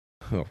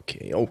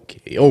Okay.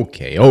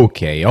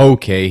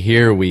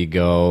 Here we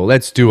go.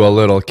 Let's do a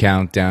little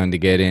countdown to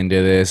get into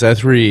this. A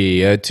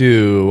 3, a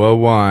 2, a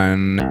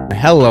 1.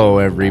 Hello,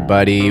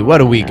 everybody. What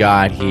do we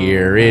got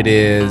here? It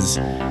is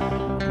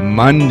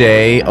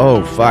Monday.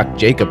 Oh, fuck.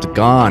 Jacob's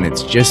gone.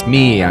 It's just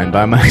me. I'm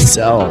by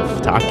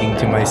myself, talking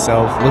to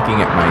myself, looking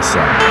at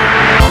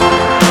myself.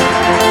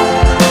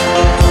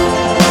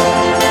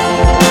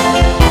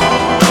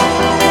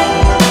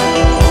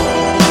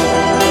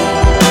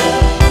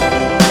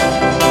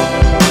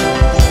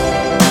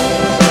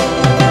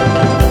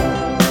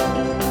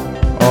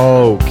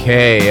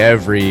 Okay,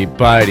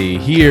 everybody,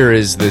 here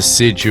is the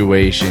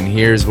situation.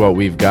 Here's what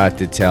we've got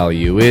to tell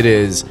you. It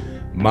is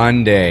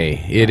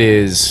Monday. It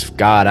is,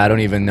 God, I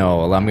don't even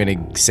know. I'm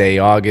going to say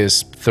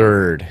August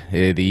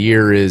 3rd. The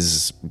year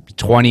is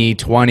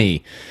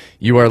 2020.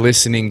 You are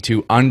listening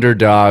to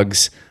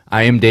Underdogs.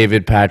 I am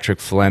David Patrick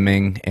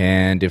Fleming,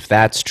 and if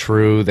that's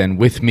true, then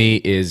with me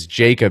is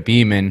Jacob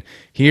Eamon.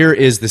 Here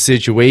is the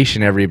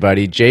situation,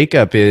 everybody.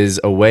 Jacob is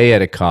away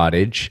at a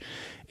cottage.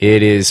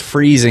 It is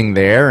freezing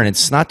there, and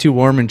it's not too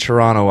warm in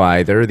Toronto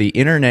either. The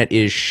internet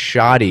is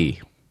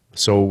shoddy,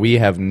 so we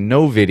have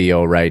no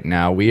video right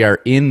now. We are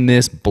in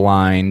this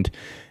blind,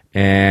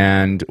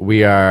 and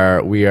we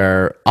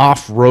are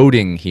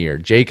off-roading here.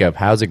 Jacob,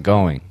 how's it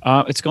going?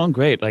 It's going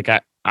great.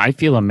 I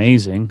feel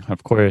amazing.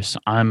 Of course,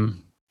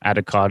 I'm at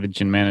a cottage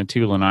in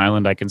Manitoulin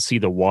Island. I can see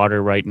the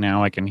water right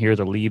now. I can hear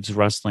the leaves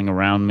rustling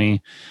around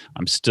me.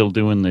 I'm still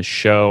doing the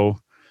show.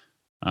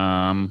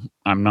 I'm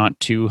not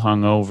too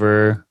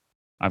hungover.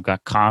 I've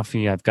got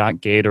coffee. I've got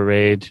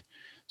Gatorade.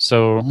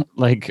 So,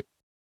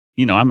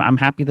 I'm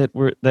happy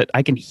that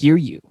I can hear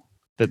you.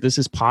 That this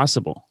is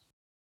possible.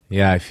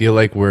 Yeah, I feel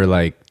like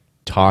we're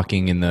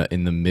talking in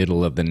the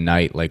middle of the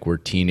night, like we're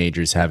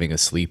teenagers having a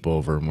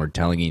sleepover, and we're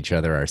telling each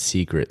other our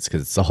secrets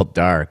because it's all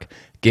dark.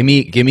 Give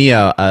me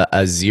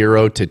a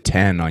 0 to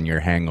 10 on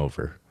your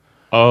hangover.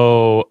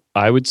 Oh,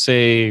 I would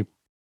say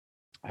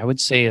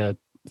a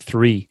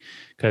 3,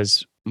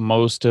 because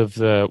most of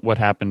what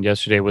happened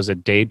yesterday was a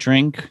day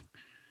drink.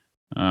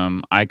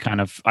 I kind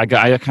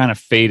of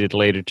faded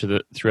later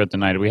throughout the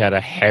night. We had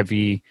a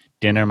heavy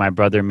dinner. My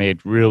brother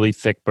made really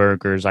thick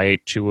burgers. I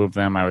ate 2 of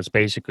them. I was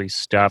basically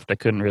stuffed. I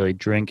couldn't really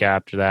drink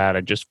after that.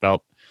 I just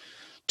felt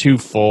too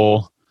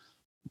full,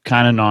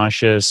 kind of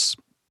nauseous.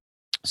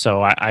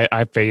 So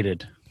I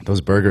faded.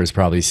 Those burgers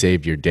probably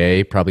saved your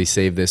day, probably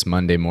saved this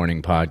Monday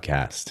morning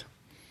podcast.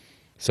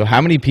 So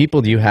how many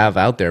people do you have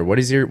out there? What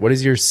is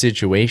your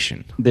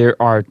situation? There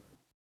are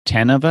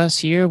 10 of us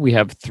here. We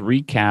have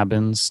 3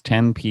 cabins,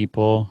 10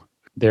 people.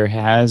 There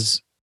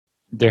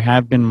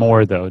have been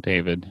more though,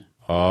 David.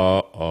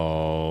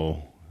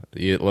 Uh-oh.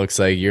 It looks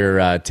like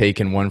you're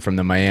taking one from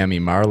the Miami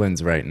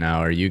Marlins right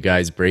now. Are you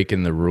guys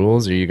breaking the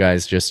rules? Are you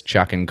guys just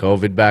chucking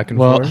COVID back and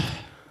forth?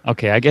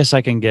 Okay, I guess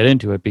I can get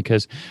into it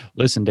because,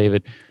 listen,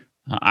 David,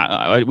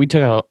 I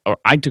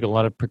took a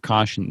lot of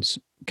precautions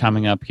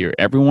coming up here.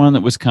 Everyone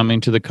that was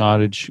coming to the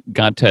cottage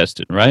got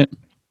tested, right?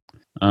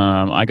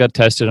 I got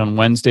tested on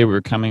Wednesday. We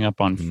were coming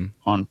up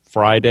on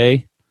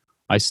Friday.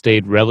 I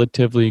stayed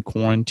relatively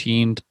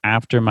quarantined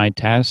after my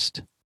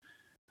test.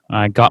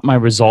 I got my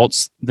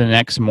results the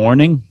next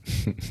morning.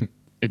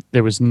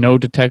 There was no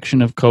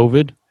detection of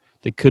COVID.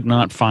 They could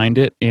not find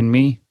it in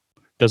me.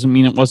 Doesn't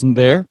mean it wasn't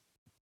there,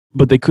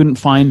 but they couldn't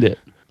find it.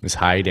 It was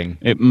hiding.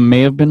 It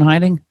may have been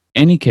hiding.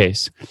 Any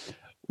case,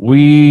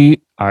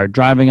 we are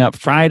driving up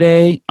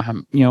Friday.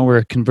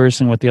 We're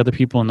conversing with the other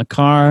people in the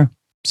car.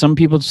 Some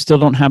people still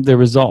don't have their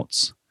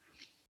results.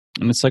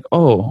 And it's like,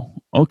 oh,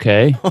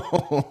 okay.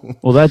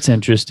 Well, that's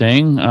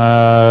interesting.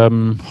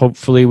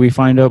 Hopefully we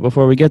find out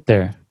before we get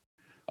there.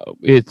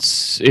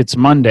 It's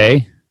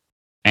Monday,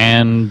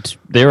 and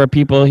there are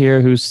people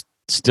here who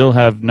still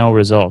have no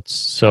results.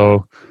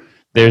 So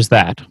there's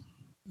that.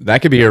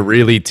 That could be a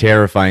really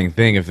terrifying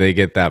thing if they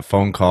get that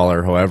phone call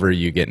or however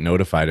you get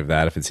notified of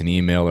that, if it's an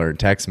email or a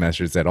text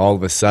message, that all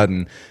of a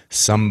sudden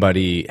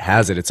somebody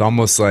has it. It's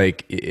almost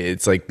like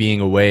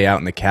being away out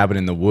in the cabin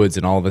in the woods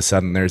and all of a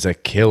sudden there's a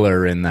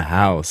killer in the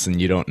house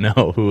and you don't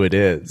know who it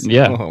is.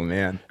 Yeah. Oh,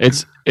 man.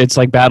 It's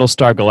like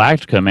Battlestar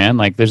Galactica, man.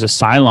 Like there's a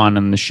Cylon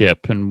in the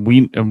ship and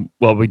we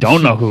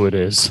don't know who it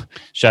is.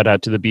 Shout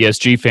out to the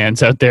BSG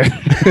fans out there.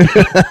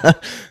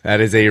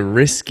 That is a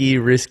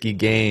risky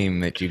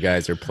game that you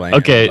guys are playing.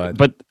 Okay,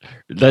 but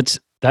that's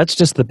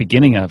just the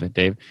beginning of it,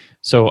 Dave.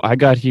 So I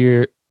got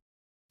here.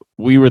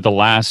 We were the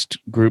last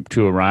group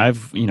to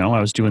arrive. I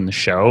was doing the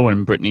show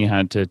and Brittany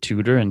had to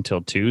tutor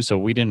until 2, so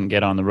we didn't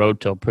get on the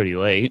road till pretty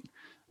late.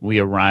 We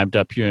arrived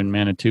up here in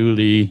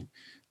Manitoulin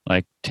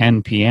like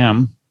 10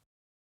 p.m.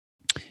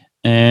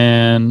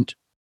 And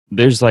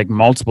there's like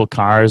multiple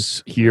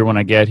cars here when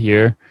I get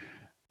here.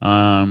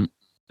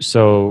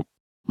 So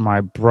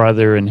my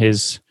brother and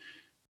his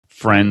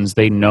friends,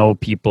 they've known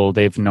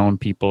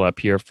people up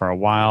here for a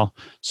while.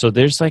 So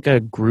there's like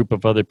a group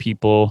of other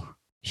people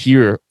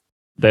here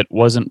that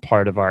wasn't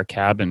part of our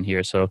cabin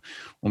here. So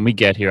when we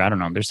get here, I don't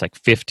know, there's like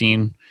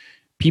 15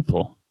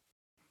 people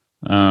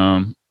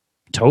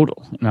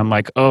total. And I'm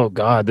like, oh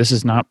God, this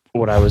is not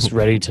what I was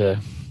ready to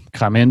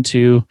come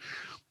into.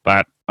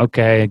 But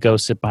okay, go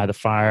sit by the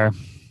fire,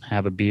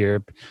 have a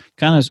beer,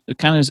 kind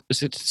of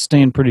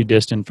staying pretty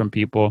distant from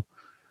people.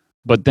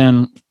 But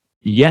then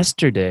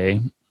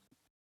yesterday,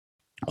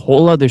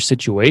 whole other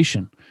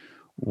situation.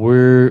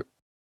 We're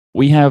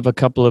we have a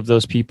couple of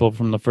those people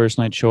from the first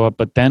night show up,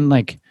 but then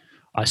like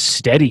a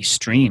steady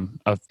stream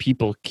of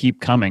people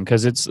keep coming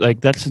because it's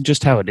like that's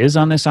just how it is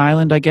on this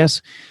island, I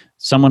guess.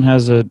 Someone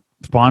has a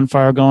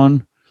bonfire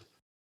going,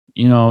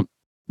 you know,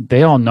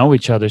 they all know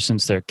each other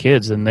since they're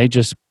kids, and they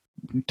just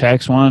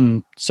text one.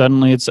 And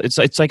suddenly,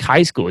 it's like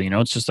high school, you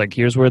know. It's just like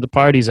here's where the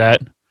party's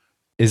at.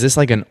 Is this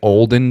like an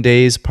olden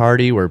days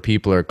party where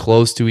people are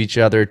close to each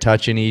other,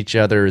 touching each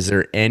other? Is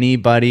there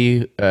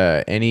anybody,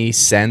 any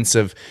sense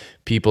of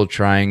people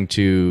trying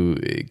to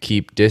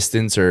keep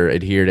distance or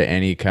adhere to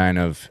any kind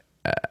of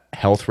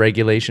health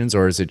regulations?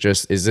 Or is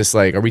this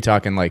like, are we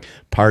talking like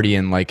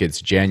partying like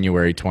it's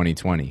January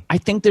 2020? I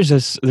think there's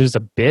a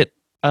bit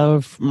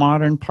of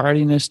modern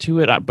partiness to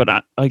it,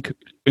 but like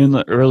in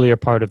the earlier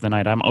part of the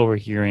night, I'm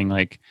overhearing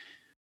like,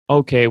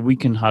 okay, we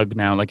can hug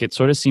now. Like it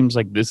sort of seems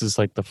like this is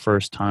like the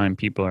first time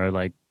people are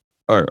like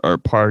are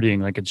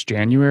partying like it's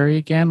January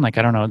again. Like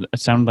I don't know. It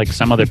sounded like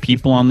some other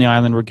people on the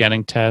island were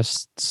getting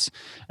tests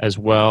as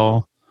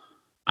well.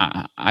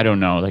 I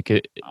don't know. Like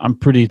I'm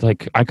pretty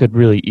like I could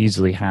really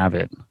easily have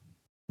it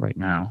right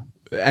now.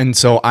 And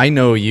so I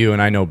know you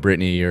and I know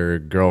Brittany, your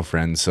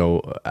girlfriend.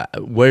 So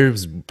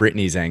where's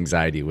Brittany's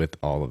anxiety with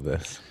all of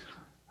this?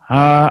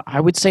 I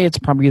would say it's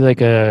probably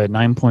like a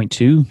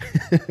 9.2.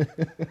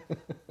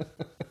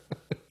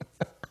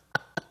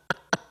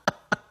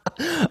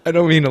 I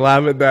don't mean to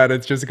laugh at that.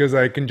 It's just because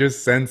I can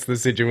just sense the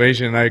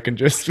situation. I can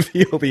just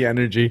feel the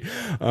energy.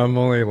 I'm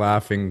only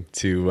laughing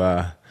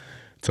to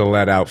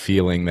let out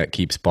feeling that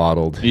keeps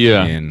bottled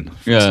in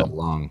for so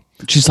long.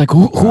 She's like,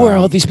 who are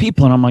all these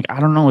people? And I'm like, I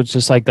don't know. It's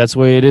just like that's the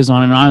way it is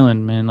on an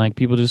island, man. Like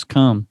people just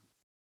come.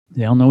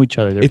 They all know each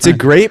other. It's friends. A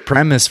great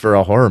premise for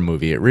a horror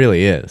movie. It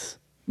really is.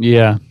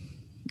 Yeah.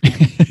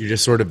 You're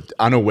just sort of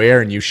unaware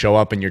and you show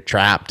up and you're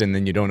trapped and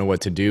then you don't know what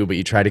to do, but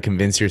you try to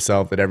convince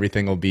yourself that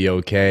everything will be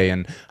okay.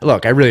 And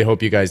look, I really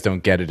hope you guys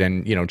don't get it.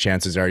 And, you know,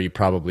 chances are you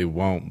probably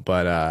won't.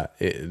 But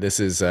this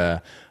is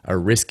a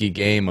risky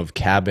game of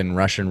cabin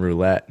Russian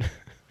roulette.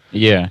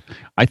 Yeah.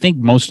 I think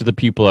most of the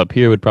people up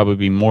here would probably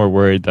be more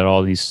worried that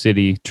all these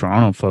city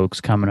Toronto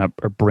folks coming up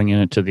are bringing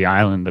it to the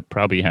island that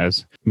probably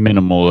has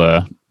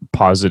minimal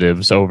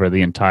positives over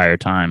the entire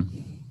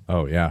time.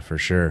 Oh, yeah, for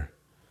sure.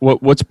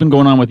 What's been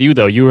going on with you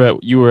though? You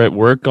were at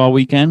work all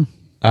weekend?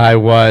 I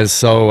was.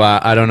 So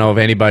I don't know if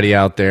anybody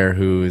out there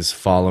who is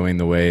following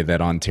the way that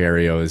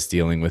Ontario is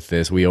dealing with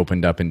this. We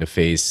opened up into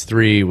phase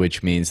 3,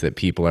 which means that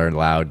people are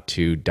allowed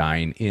to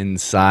dine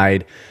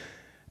inside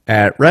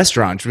at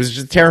restaurants, which is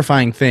a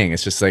terrifying thing.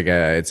 It's just like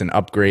it's an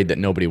upgrade that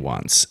nobody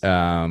wants.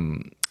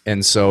 And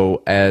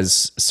so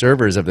as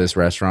servers of this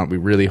restaurant, we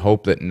really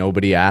hope that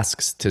nobody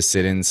asks to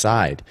sit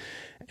inside.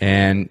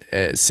 And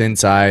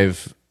since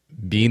I've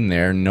been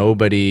there,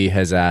 nobody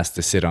has asked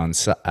to sit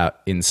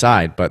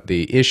inside. But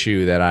the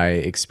issue that I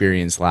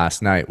experienced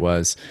last night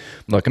was,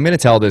 look, I'm going to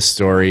tell this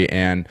story,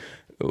 and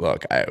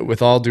look,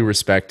 with all due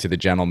respect to the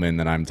gentleman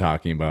that I'm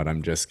talking about,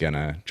 I'm just going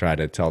to try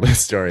to tell this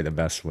story the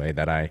best way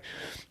that I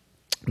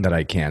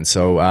can.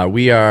 So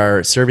we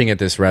are serving at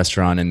this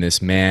restaurant, and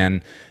this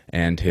man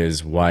and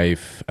his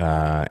wife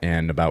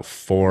and about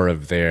 4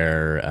 of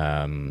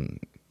their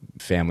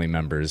family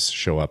members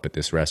show up at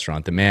this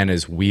restaurant. The man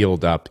is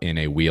wheeled up in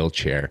a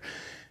wheelchair.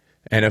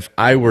 And if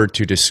I were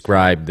to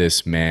describe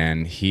this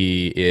man,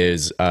 he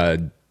is a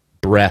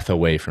breath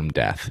away from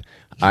death.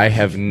 I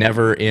have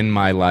never in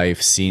my life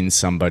seen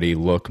somebody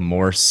look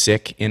more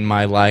sick in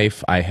my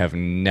life. I have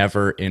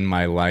never in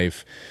my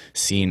life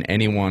seen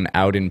anyone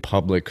out in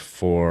public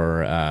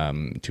for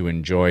to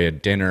enjoy a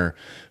dinner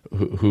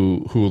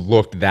who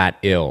looked that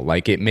ill.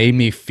 Like it made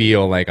me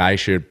feel like I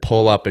should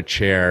pull up a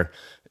chair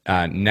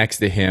next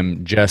to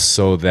him just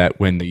so that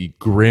when the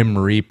Grim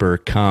Reaper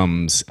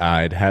comes,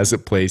 it has a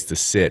place to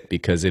sit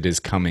because it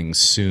is coming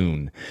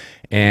soon.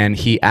 And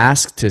he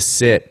asked to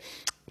sit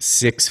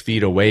 6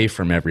 feet away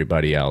from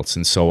everybody else.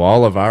 And so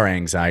all of our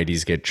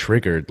anxieties get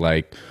triggered.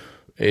 Like,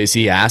 is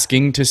he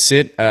asking to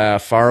sit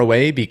far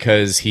away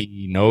because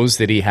he knows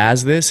that he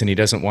has this and he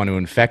doesn't want to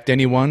infect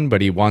anyone,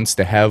 but he wants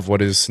to have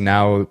what is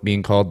now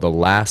being called the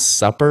Last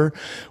Supper,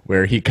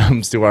 where he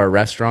comes to our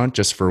restaurant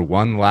just for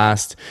one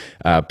last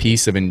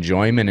piece of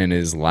enjoyment in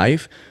his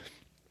life?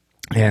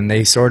 And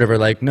they sort of are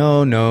like,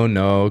 no,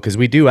 because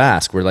we do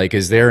ask. We're like,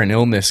 is there an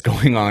illness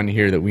going on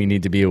here that we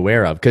need to be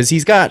aware of? Because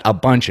he's got a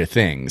bunch of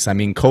things. I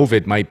mean,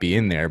 COVID might be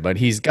in there, but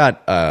he's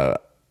got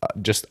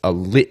just a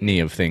litany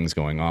of things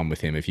going on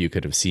with him. If you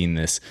could have seen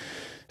this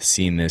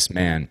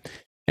man.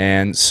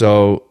 And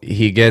so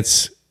he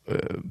gets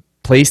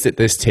placed at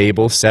this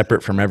table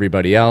separate from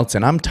everybody else,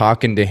 and I'm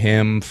talking to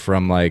him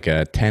from like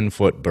a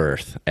 10-foot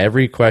berth.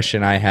 Every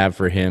question I have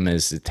for him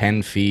is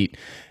 10 feet,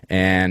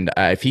 and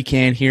if he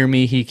can't hear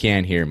me, he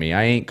can't hear me.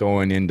 I ain't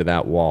going into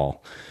that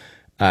wall.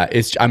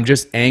 I'm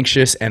just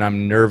anxious and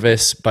I'm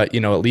nervous, but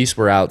at least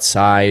we're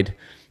outside.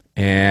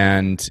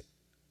 And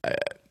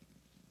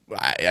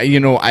I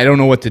don't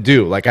know what to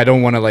do. Like, I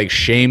don't want to like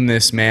shame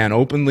this man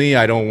openly.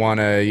 I don't want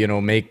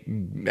to, make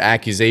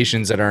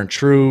accusations that aren't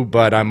true,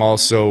 but I'm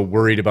also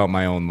worried about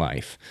my own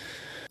life.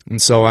 And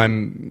so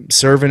I'm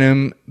serving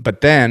him,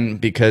 but then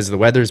because the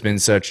weather's been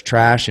such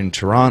trash in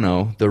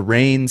Toronto, the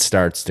rain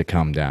starts to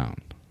come down.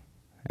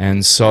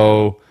 And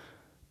so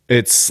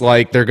it's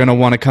like they're going to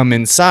want to come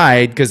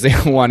inside because they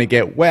don't want to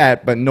get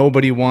wet, but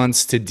nobody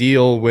wants to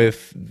deal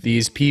with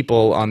these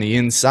people on the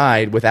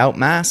inside without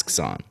masks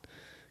on.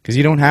 Because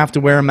you don't have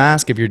to wear a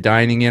mask if you're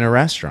dining in a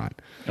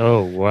restaurant.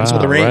 Oh, wow. And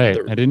so Right.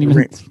 I didn't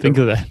even think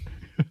of that.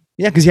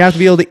 Yeah, because you have to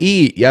be able to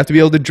eat. You have to be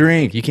able to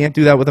drink. You can't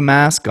do that with a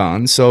mask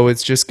on. So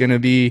it's just going to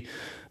be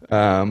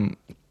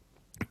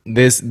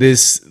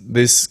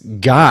this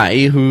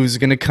guy who's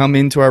going to come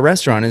into our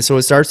restaurant. And so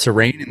it starts to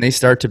rain, and they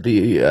start to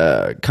be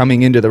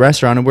coming into the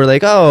restaurant. And we're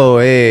like, oh,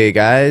 hey,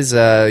 guys,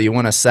 you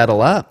want to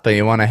settle up?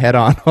 You want to head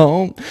on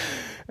home?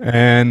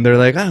 And they're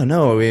like, oh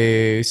no,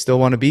 we still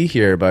want to be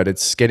here, but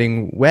it's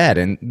getting wet.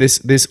 And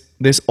this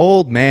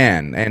old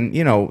man,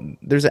 and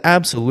there's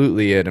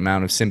absolutely an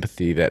amount of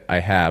sympathy that I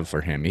have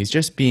for him. He's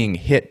just being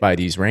hit by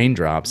these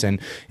raindrops,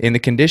 and in the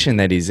condition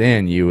that he's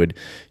in, you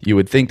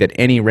would think that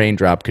any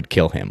raindrop could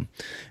kill him.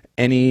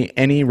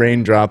 Any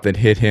raindrop that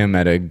hit him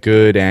at a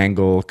good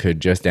angle could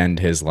just end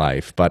his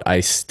life. But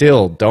I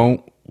still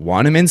don't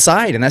want him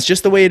inside, and that's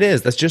just the way it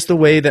is. That's just the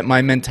way that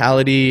my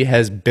mentality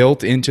has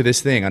built into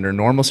this thing. Under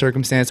normal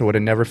circumstance, I would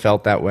have never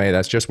felt that way.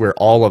 That's just where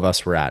all of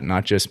us were at,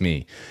 not just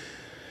me.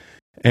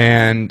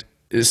 And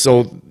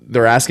so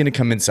they're asking to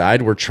come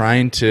inside. We're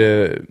trying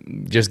to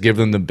just give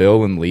them the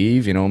bill and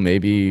leave.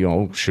 Maybe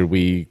should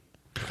we,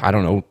 I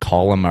don't know,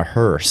 call them a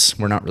hearse?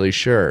 We're not really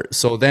sure.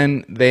 So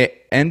then they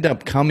end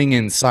up coming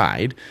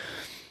inside,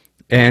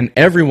 and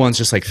everyone's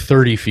just like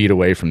 30 feet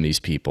away from these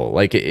people.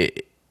 Like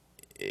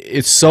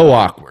it's so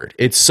awkward.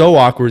 It's so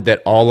awkward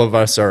that all of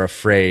us are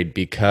afraid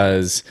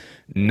because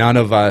none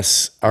of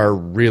us are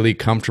really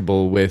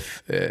comfortable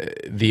with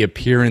the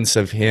appearance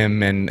of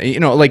him. And,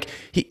 like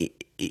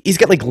he's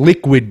got like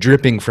liquid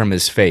dripping from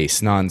his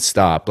face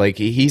nonstop. Like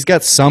he's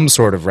got some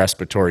sort of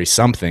respiratory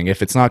something.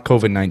 If it's not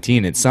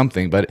COVID-19, it's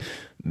something. But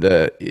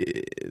the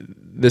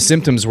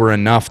symptoms were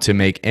enough to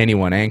make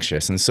anyone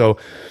anxious. And so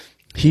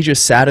he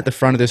just sat at the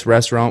front of this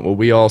restaurant while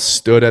we all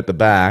stood at the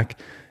back,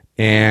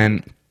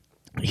 and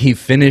he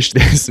finished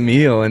this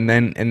meal and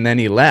then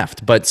he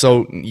left. But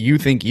so you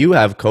think you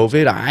have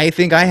COVID? I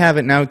think I have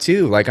it now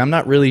too. Like, I'm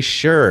not really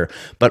sure.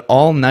 But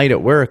all night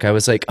at work, I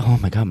was like, oh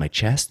my God, my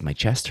chest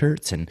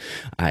hurts, and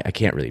I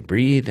can't really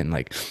breathe. And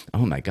like,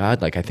 oh my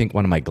God, like I think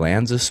one of my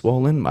glands is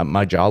swollen.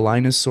 My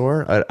jawline is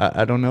sore.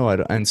 I don't know.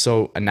 And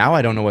so now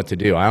I don't know what to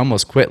do. I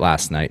almost quit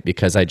last night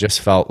because I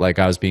just felt like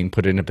I was being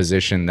put in a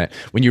position that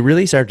when you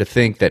really start to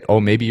think that, oh,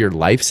 maybe your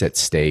life's at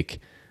stake,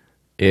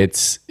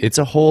 it's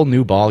a whole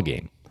new ball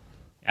game.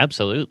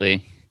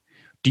 Absolutely.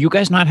 Do you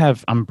guys not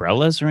have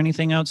umbrellas or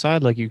anything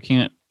outside? Like you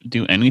can't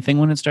do anything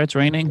when it starts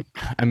raining?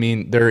 I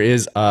mean, there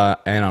is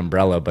an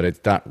umbrella, but it's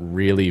not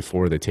really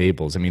for the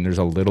tables. I mean, there's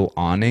a little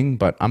awning,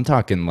 but I'm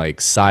talking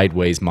like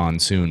sideways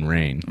monsoon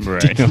rain.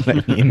 Right. Do you know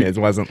what I mean? It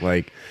wasn't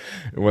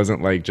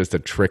like just a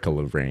trickle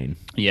of rain.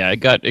 Yeah,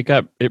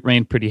 it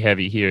rained pretty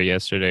heavy here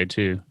yesterday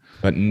too.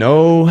 But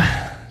no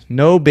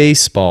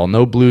baseball,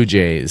 no Blue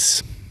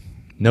Jays.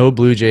 No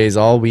Blue Jays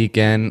all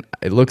weekend.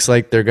 It looks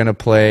like they're going to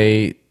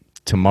play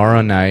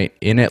tomorrow night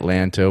in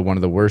Atlanta, one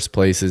of the worst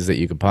places that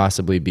you could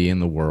possibly be in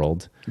the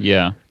world.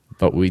 Yeah.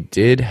 But we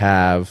did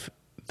have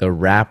the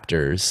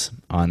Raptors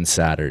on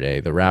Saturday.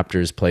 The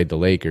Raptors played the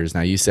Lakers.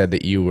 Now, you said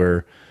that you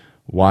were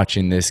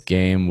watching this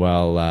game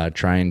while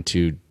trying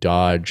to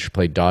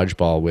play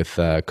dodgeball with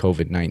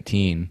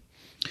COVID-19.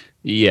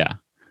 Yeah.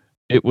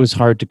 It was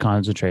hard to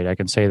concentrate, I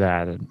can say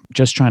that. And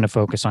just trying to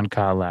focus on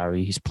Kyle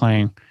Lowry. He's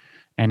playing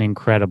an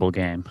incredible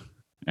game,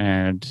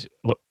 and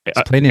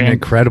he's playing an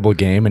incredible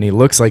game, and he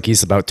looks like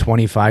he's about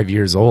 25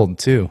 years old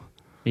too.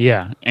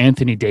 Yeah,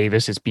 Anthony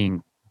Davis is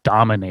being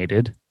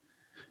dominated.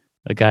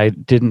 The guy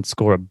didn't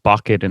score a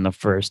bucket in the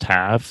first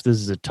half. This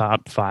is a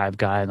top 5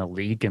 guy in the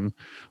league, and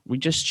we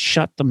just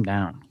shut them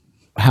down.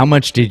 How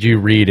much did you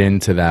read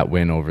into that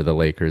win over the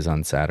Lakers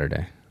on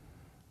Saturday?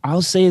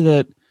 I'll say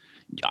that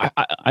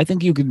I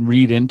think you could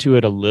read into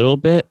it a little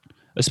bit,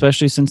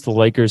 especially since the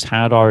Lakers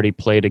had already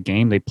played a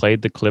game. They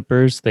played the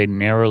Clippers. They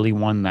narrowly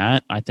won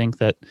that. I think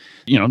that,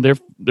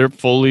 they're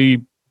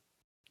fully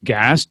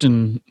gassed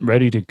and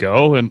ready to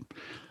go. And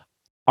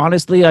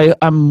honestly,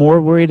 I'm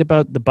more worried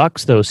about the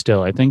Bucks though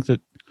still. I think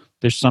that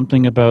there's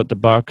something about the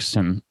Bucks,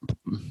 and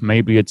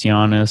maybe it's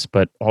Giannis,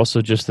 but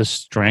also just the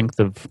strength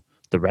of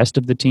the rest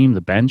of the team,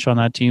 the bench on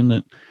that team,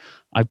 that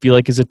I feel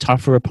like is a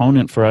tougher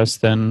opponent for us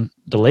than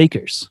the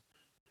Lakers.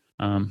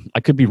 I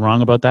could be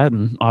wrong about that,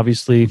 and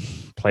obviously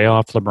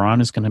playoff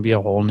LeBron is going to be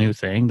a whole new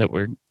thing that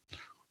we're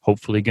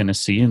hopefully going to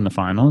see in the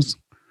finals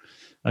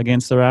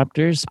against the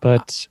Raptors.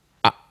 But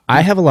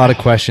I have a lot of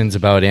questions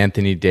about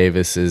Anthony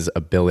Davis's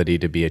ability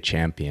to be a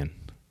champion.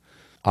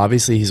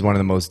 obviously he's one of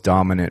the most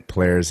dominant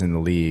players in the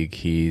league.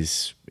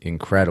 He's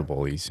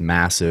incredible. He's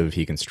massive.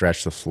 He can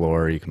stretch the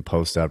floor. He can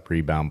post up,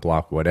 rebound,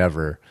 block,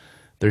 whatever.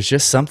 There's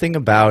just something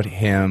about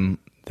him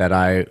that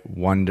I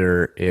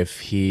wonder if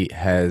he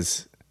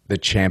has the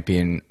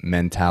champion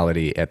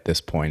mentality at this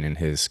point in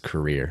his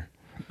career.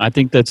 I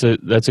think that's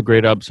a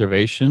great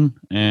observation,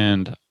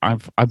 and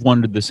I've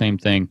wondered the same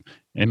thing.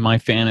 In my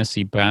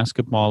fantasy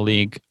basketball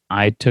league,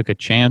 I took a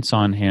chance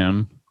on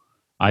him.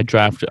 I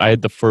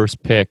had the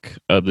first pick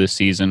of the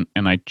season,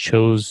 and I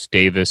chose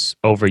Davis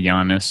over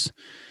Giannis.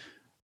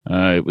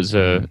 It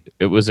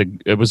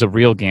was a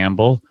real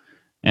gamble,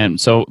 and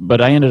so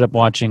but I ended up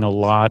watching a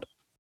lot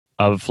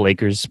of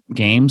Lakers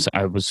games.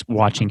 I was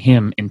watching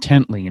him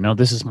intently.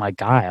 This is my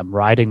guy. I'm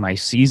riding my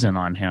season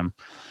on him.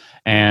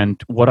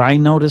 And what I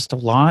noticed a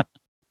lot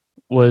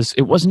was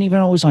it wasn't even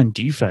always on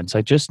defense.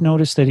 I just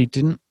noticed that he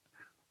didn't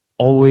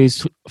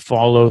always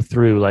follow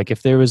through. Like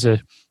if there was a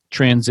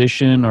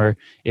transition or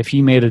if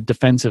he made a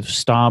defensive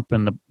stop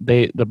and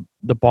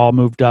the ball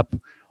moved up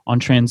on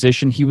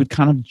transition, he would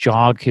kind of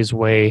jog his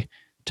way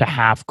to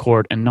half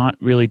court and not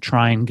really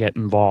try and get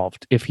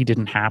involved if he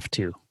didn't have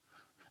to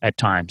at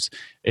times.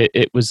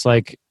 It was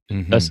like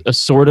a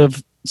sort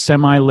of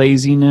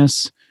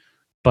semi-laziness,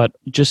 but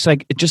just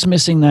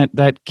missing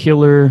that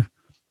killer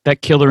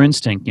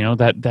instinct,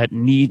 that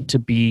need to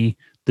be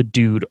the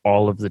dude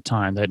all of the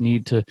time, that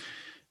need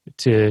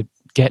to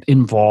get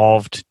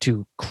involved,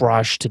 to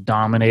crush, to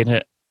dominate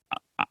it.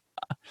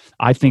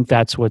 I think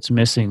that's what's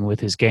missing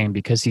with his game,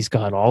 because he's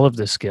got all of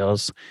the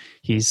skills.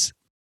 He's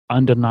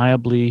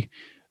undeniably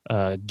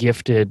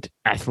gifted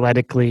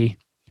athletically,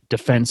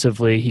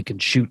 defensively. He can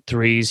shoot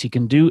threes. He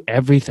can do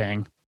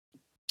everything.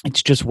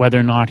 It's just whether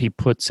or not he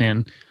puts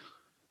in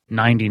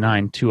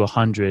 99 to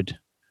 100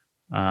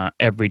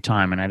 every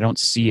time, and I don't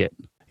see it.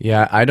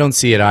 Yeah, I don't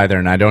see it either,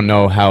 and I don't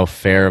know how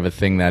fair of a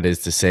thing that is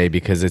to say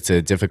because it's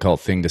a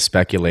difficult thing to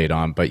speculate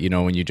on. But,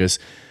 when you just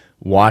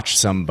watch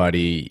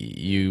somebody,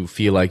 you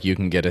feel like you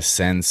can get a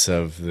sense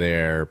of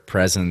their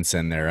presence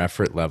and their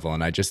effort level,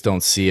 and I just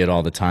don't see it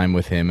all the time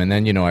with him. And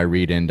then, I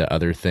read into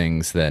other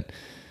things that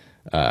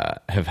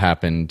have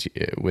happened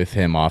with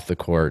him off the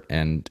court,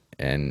 and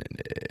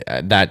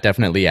that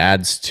definitely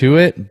adds to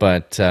it.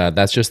 But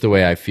that's just the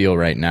way I feel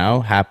right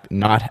now.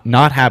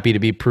 Not happy to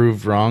be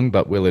proved wrong,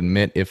 but will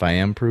admit if I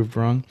am proved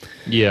wrong.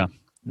 Yeah.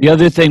 The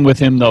other thing with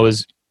him, though,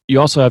 is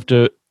you also have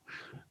to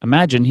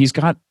imagine he's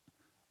got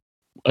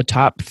a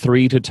top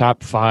 3 to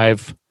top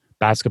 5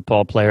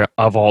 basketball player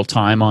of all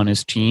time on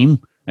his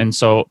team. And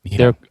so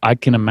I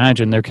can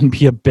imagine there can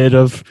be a bit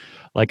of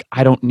like,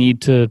 I don't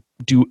need to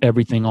do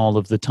everything all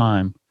of the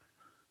time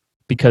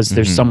because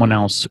there's someone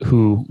else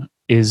who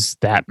is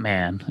that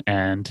man.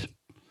 And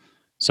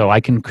so I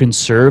can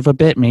conserve a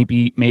bit.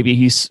 Maybe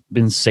he's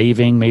been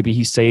saving. Maybe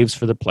he saves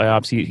for the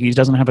playoffs. He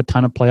doesn't have a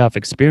ton of playoff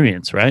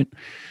experience, right?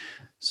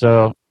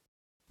 So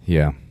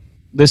yeah,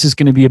 this is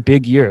going to be a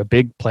big year, a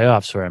big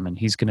playoffs for him, and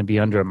he's going to be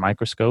under a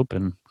microscope.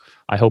 And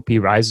I hope he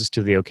rises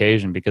to the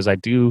occasion because I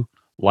do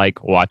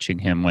like watching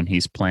him when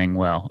he's playing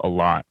well a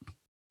lot.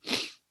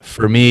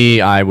 For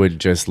me, I would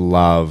just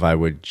love a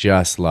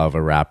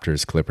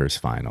Raptors-Clippers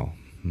final.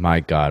 My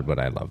God, would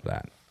I love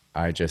that.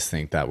 I just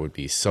think that would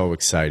be so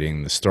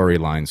exciting. The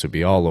storylines would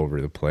be all over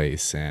the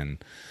place,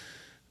 and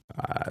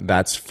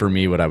that's, for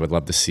me, what I would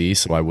love to see.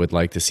 So I would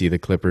like to see the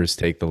Clippers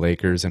take the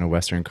Lakers in a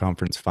Western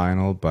Conference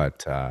final,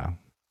 but,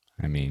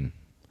 I mean,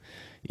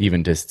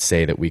 even to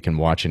say that we can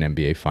watch an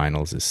NBA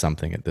Finals is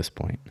something at this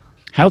point.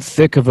 How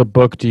thick of a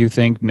book do you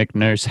think Nick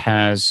Nurse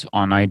has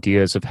on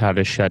ideas of how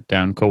to shut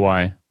down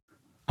Kawhi?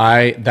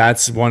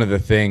 That's one of the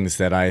things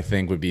that I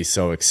think would be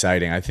so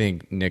exciting. I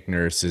think Nick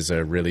Nurse is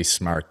a really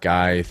smart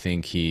guy. I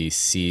think he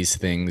sees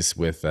things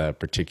with a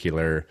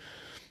particular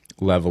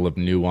level of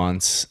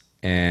nuance.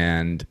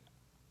 And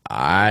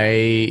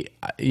I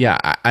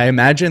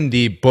imagine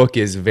the book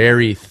is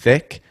very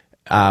thick.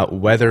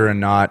 Whether or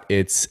not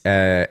it's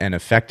an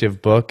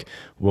effective book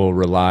will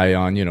rely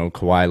on,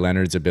 Kawhi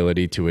Leonard's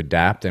ability to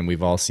adapt. And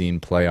we've all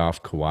seen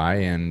playoff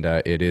Kawhi, and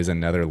it is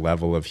another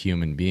level of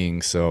human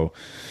being. So,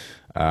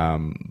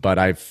 but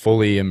I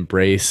fully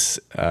embrace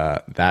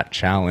that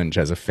challenge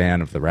as a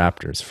fan of the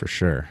Raptors, for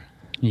sure.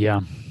 Yeah.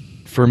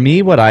 For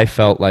me, what I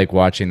felt like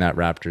watching that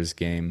Raptors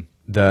game,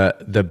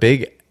 the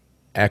big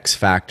X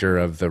factor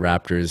of the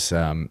Raptors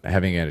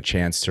having a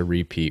chance to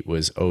repeat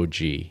was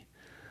OG.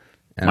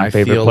 And my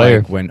favorite feel player.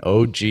 like when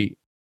OG,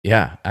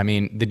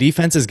 the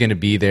defense is going to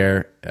be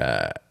there,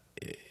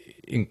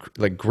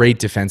 like great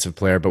defensive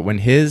player, but when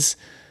his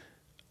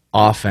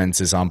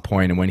offense is on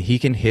point and when he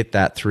can hit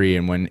that three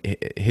and when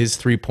his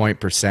 3-point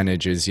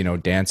percentage is,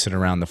 dancing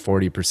around the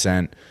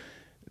 40%,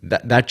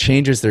 that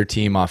changes their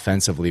team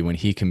offensively when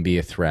he can be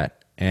a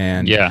threat.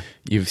 And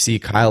you see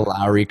Kyle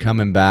Lowry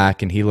coming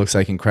back and he looks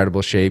like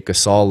incredible shape.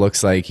 Gasol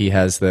looks like he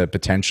has the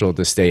potential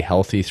to stay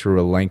healthy through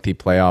a lengthy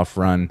playoff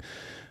run.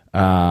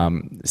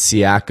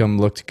 Siakam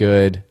looked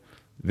good.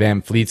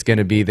 Van Fleet's going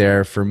to be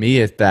there. For me,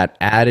 it's that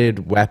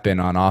added weapon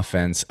on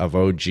offense of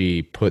OG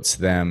puts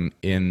them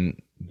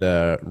in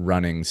the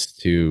runnings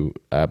to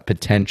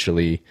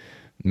potentially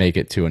make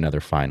it to another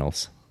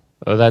finals.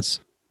 Oh, that's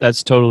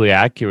totally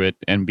accurate.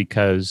 And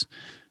because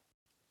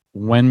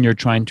when you're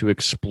trying to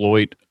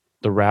exploit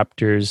the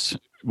Raptors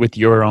with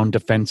your own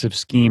defensive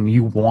scheme,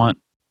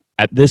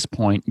 at this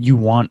point, you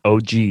want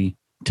OG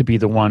to be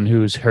the one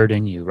who's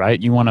hurting you,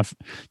 right? You want to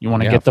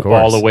get the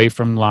ball away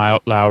from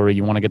Lowry.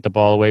 You want to get the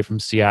ball away from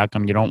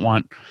Siakam. You don't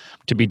want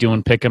to be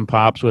doing pick and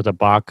pops with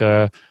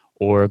Ibaka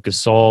or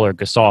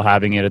Gasol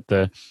having it at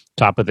the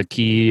top of the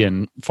key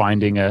and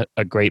finding a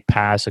great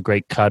pass, a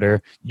great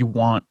cutter. You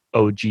want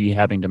OG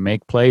having to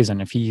make plays,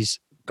 and if he's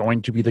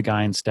going to be the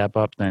guy and step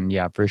up, then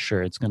yeah, for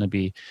sure, it's going to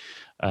be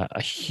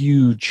a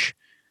huge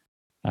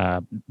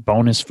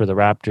bonus for the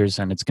Raptors,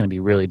 and it's going to be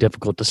really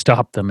difficult to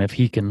stop them if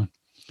he can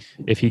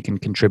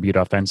contribute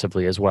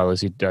offensively as well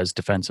as he does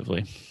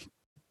defensively.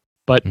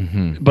 But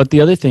but the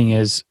other thing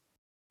is,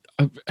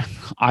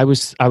 I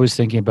was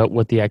thinking about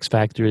what the X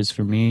factor is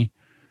for me,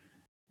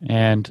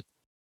 and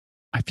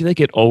I feel like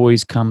it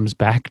always comes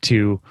back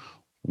to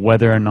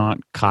whether or not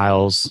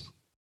Kyle's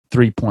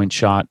 3-point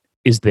shot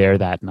is there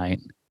that night.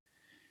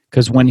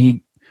 Because when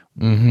he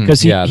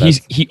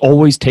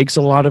always takes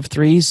a lot of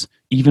threes,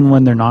 even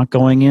when they're not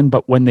going in.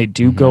 But when they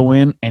do go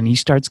in and he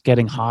starts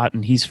getting hot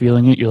and he's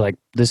feeling it, you're like,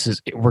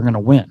 we're going to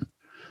win.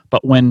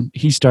 But when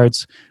he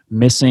starts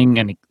missing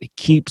and he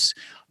keeps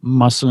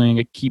muscling,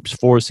 it keeps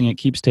forcing, it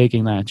keeps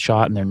taking that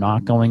shot and they're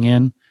not going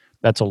in,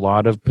 that's a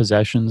lot of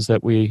possessions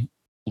that we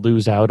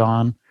lose out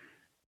on.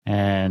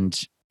 And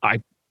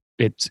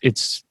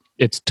it's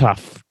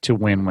tough to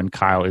win when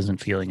Kyle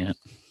isn't feeling it.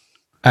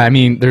 I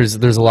mean, there's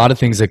a lot of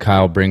things that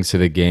Kyle brings to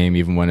the game,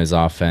 even when his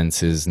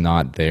offense is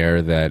not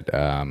there, that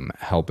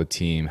help the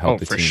team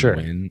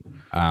win.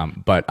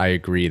 But I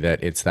agree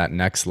that it's that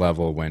next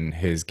level when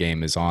his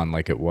game is on,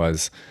 like it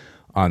was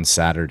on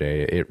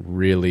Saturday.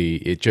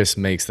 It just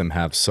makes them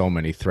have so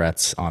many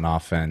threats on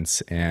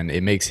offense, and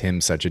it makes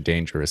him such a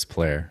dangerous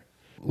player.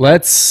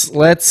 Let's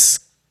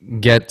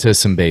get to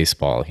some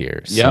baseball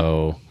here. Yep.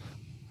 So.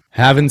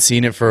 Haven't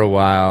seen it for a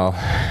while.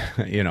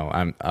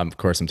 I'm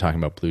talking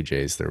about Blue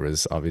Jays. There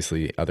was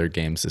obviously other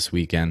games this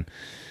weekend.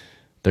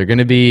 They're going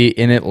to be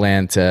in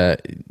Atlanta.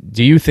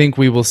 Do you think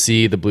we will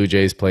see the Blue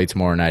Jays play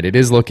tomorrow night? It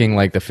is looking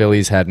like the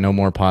Phillies had no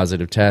more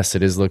positive tests.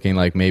 It is looking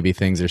like maybe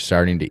things are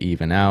starting to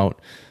even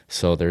out.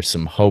 So there's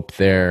some hope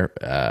there.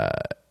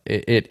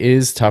 It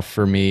is tough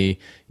for me,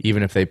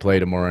 even if they play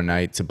tomorrow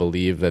night, to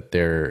believe that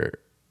they're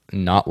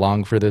not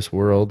long for this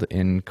world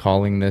in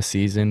calling this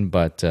season.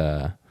 But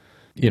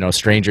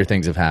stranger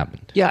things have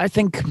happened. Yeah, I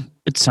think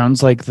it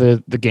sounds like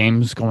the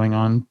game's going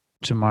on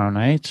tomorrow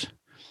night.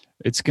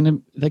 It's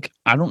going to,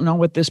 I don't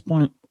know at this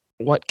point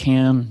what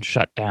can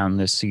shut down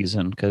this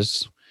season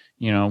because,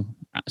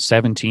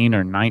 17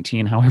 or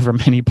 19, however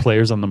many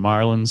players on the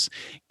Marlins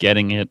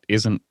getting it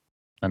isn't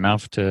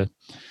enough to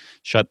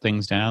shut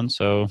things down.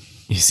 So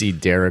you see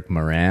Derek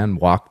Moran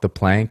walk the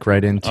plank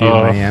right into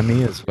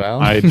Miami as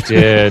well. I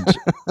did.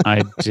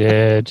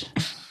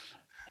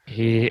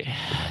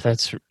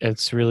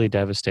 It's really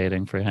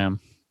devastating for him.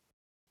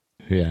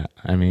 Yeah,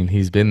 I mean,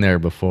 he's been there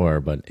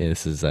before, but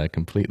this is a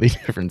completely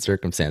different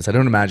circumstance. I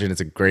don't imagine it's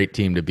a great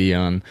team to be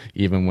on,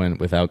 even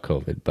without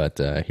COVID,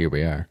 but here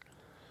we are.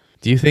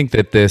 Do you think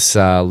that this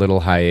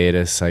little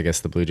hiatus, I guess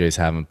the Blue Jays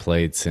haven't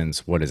played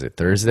since,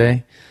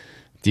 Thursday?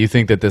 Do you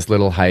think that this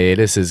little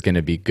hiatus is going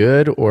to be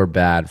good or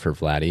bad for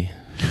Vladdy?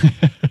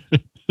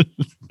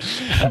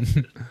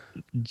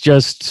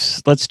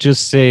 Let's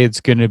just say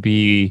it's going to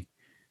be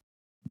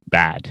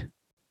bad.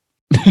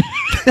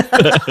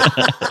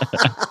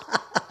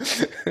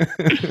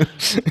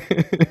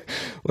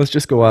 Let's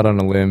just go out on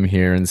a limb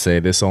here and say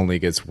this only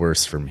gets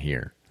worse from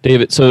here.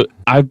 David, so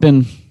I've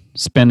been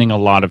spending a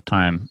lot of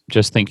time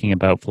just thinking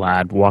about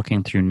Vlad,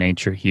 walking through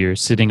nature here,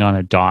 sitting on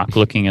a dock,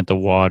 looking at the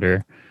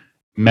water,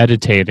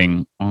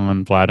 meditating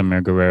on Vladimir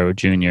Guerrero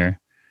Jr.,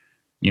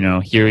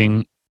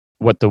 hearing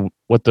what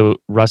the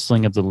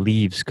rustling of the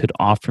leaves could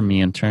offer me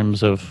in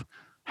terms of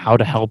how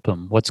to help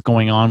him, what's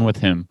going on with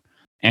him.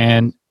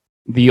 And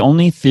the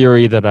only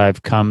theory that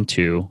I've come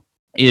to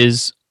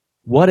is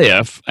what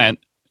if, and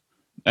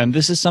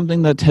this is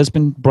something that has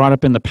been brought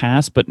up in the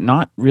past, but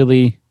not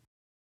really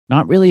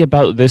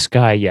about this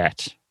guy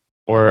yet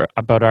or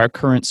about our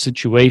current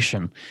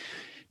situation.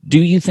 Do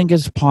you think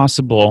it's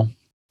possible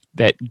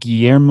that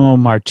Guillermo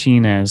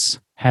Martinez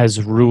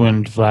has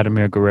ruined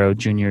Vladimir Guerrero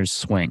Jr.'s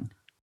swing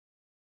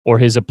or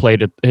his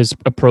approach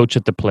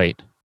at the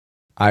plate?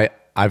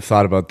 I've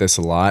thought about this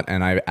a lot,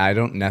 and I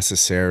don't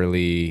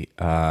necessarily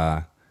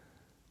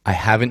I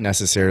haven't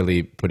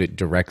necessarily put it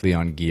directly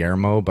on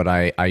Guillermo, but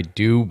I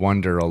do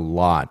wonder a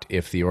lot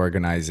if the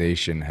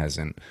organization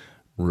hasn't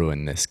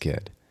ruined this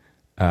kid.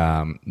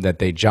 That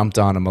they jumped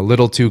on him a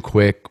little too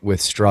quick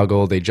with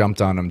struggle. They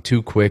jumped on him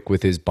too quick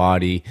with his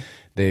body.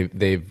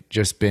 They've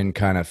just been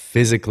kind of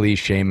physically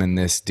shaming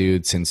this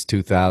dude since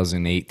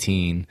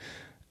 2018.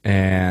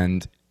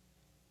 And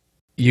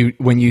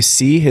when you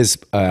see his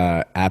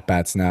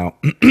at-bats now,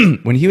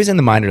 when he was in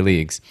the minor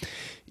leagues,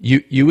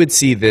 you would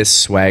see this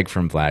swag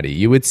from Vladdy.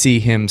 You would see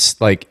him,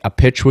 like, a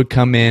pitch would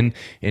come in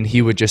and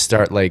he would just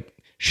start, like,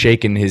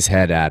 shaking his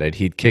head at it.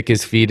 He'd kick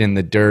his feet in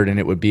the dirt and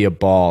it would be a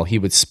ball. He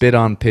would spit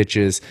on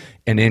pitches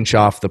an inch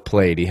off the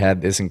plate. He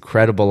had this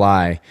incredible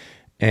eye.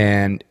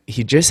 And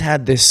he just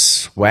had this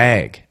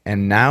swag.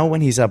 And now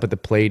when he's up at the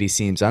plate, he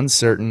seems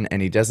uncertain and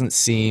he doesn't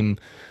seem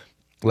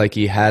like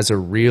he has a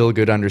real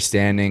good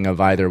understanding of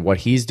either what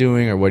he's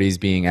doing or what he's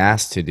being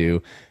asked to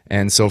do.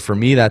 And so for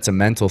me, that's a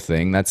mental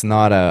thing. That's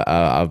not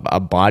a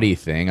body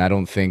thing. I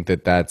don't think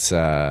that that's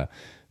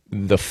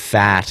the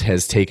fat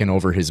has taken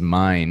over his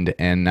mind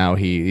and now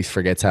he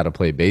forgets how to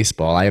play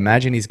baseball. I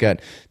imagine he's got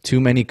too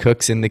many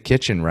cooks in the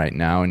kitchen right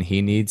now and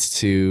he needs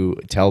to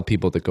tell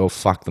people to go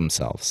fuck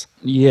themselves.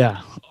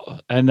 Yeah.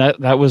 And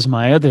that was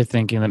my other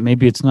thinking, that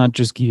maybe it's not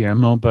just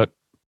Guillermo, but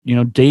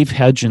Dave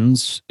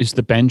Hudgens is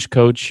the bench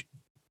coach.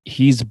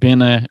 He's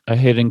been a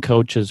hitting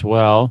coach as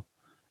well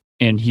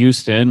in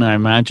Houston. I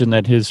imagine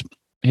that his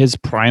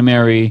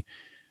primary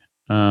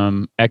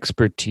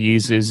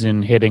expertise is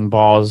in hitting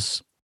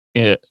balls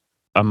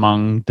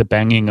among the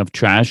banging of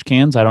trash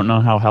cans. I don't know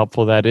how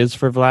helpful that is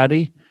for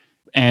Vladdy.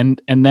 And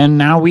then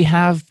now we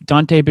have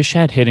Dante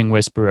Bichette hitting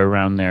whisperer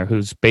around there,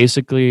 who's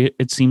basically,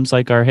 it seems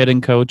like, our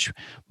hitting coach.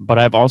 But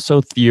I've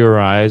also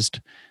theorized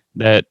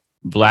that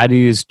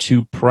Vladdy is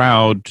too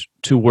proud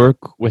to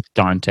work with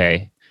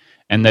Dante,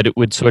 and that it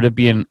would sort of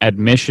be an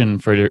admission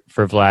for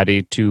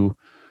Vladdy to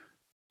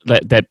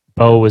that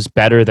Bo was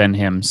better than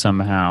him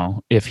somehow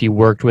if he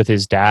worked with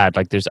his dad.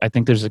 Like I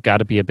think there's got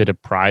to be a bit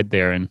of pride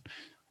there in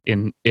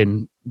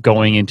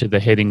going into the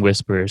hitting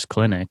whisperers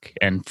clinic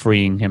and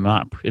freeing him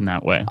up in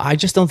that way. I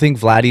just don't think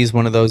Vladdy is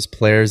one of those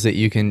players that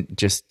you can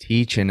just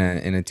teach in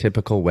a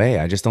typical way.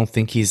 I just don't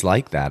think he's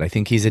like that. I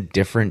think he's a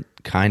different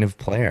kind of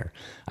player.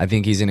 I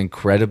think he's an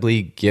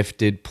incredibly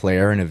gifted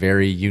player in a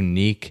very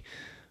unique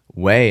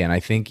way, and I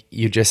think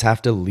you just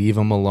have to leave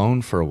him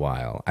alone for a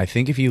while. I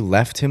think if you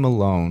left him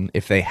alone,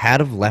 if they had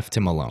have left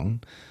him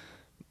alone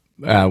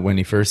when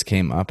he first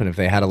came up, and if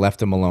they had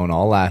left him alone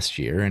all last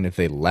year, and if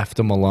they left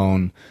him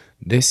alone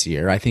this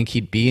year, I think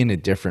he'd be in a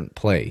different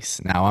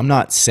place. Now, I'm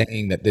not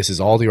saying that this is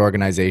all the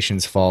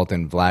organization's fault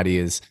and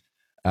Vladdy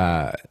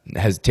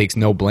takes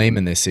no blame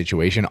in this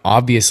situation.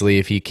 Obviously,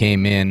 if he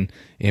came in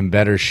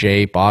better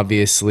shape,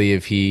 obviously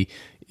if he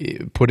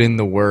put in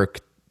the work,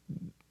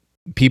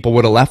 people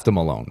would have left him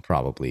alone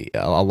probably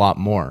a lot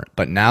more.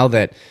 But now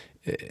that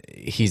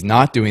he's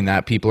not doing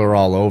that, people are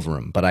all over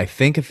him. But I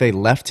think if they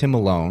left him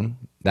alone,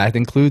 that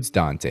includes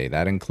Dante,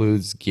 that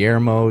includes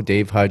Guillermo,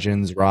 Dave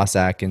Hudgens, Ross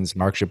Atkins,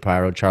 Mark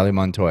Shapiro, Charlie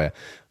Montoya.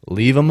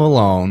 Leave him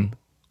alone.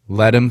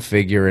 Let him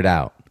figure it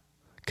out.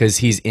 Because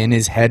he's in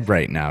his head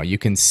right now. You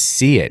can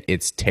see it.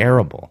 It's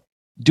terrible.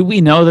 Do we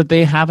know that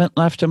they haven't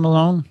left him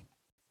alone?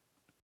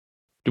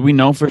 Do we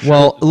know for sure?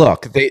 Well,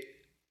 look,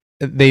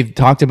 they've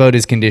talked about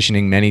his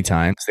conditioning many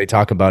times. They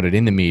talk about it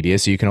in the media,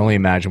 so you can only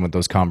imagine what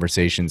those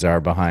conversations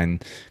are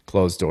behind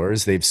closed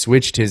doors. They've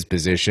switched his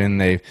position.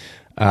 They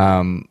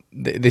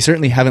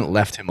certainly haven't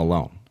left him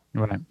alone.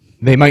 Right.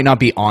 They might not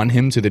be on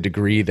him to the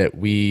degree that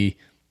we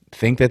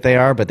think that they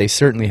are, but they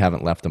certainly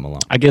haven't left him alone.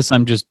 I guess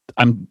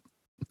I'm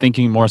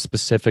thinking more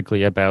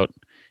specifically about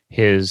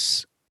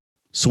his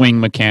swing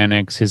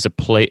mechanics, his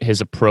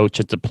approach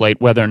at the plate,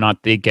 whether or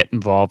not they get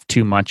involved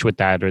too much with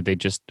that, or they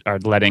just are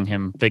letting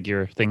him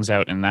figure things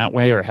out in that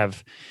way, or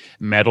have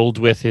meddled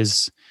with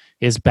his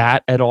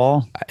bat at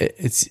all.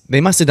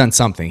 They must have done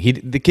something.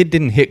 The kid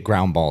didn't hit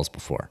ground balls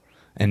before,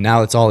 and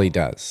now it's all he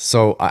does.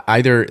 So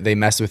either they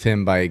mess with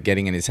him by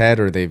getting in his head,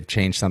 or they've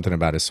changed something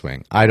about his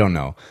swing. I don't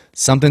know.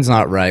 Something's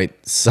not right.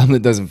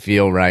 Something doesn't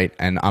feel right,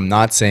 and I'm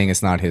not saying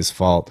it's not his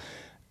fault.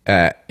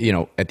 At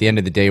the end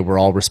of the day, we're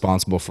all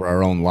responsible for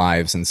our own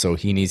lives, and so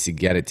he needs to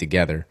get it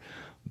together.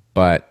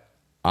 But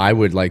I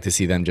would like to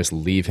see them just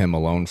leave him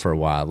alone for a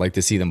while. I'd like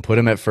to see them put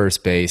him at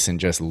first base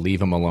and just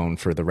leave him alone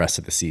for the rest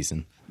of the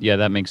season. Yeah,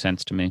 that makes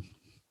sense to me.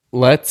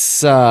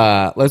 Let's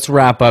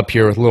wrap up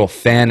here with a little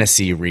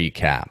fantasy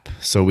recap.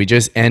 So we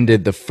just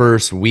ended the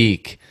first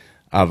week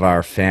of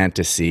our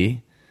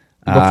fantasy.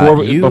 Before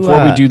we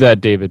do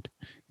that, David,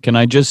 can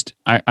I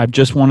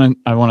want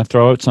to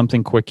throw out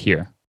something quick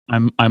here.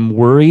 I'm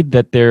worried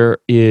that there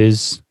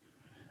is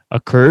a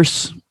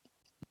curse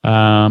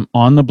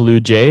on the Blue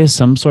Jays,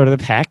 some sort of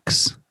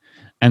hex,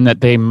 and that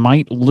they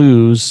might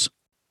lose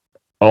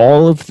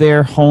all of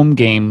their home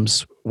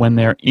games when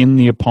they're in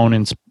the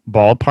opponent's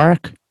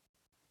ballpark.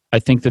 I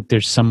think that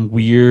there's some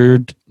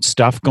weird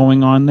stuff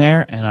going on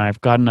there, and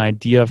I've got an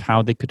idea of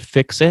how they could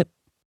fix it,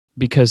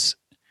 because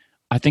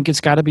I think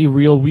it's got to be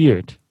real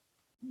weird,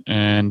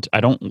 and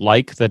I don't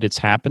like that it's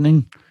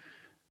happening.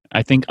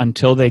 I think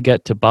until they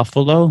get to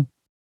Buffalo,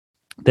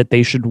 that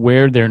they should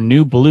wear their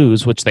new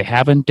blues, which they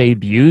haven't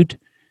debuted,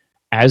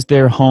 as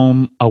their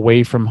home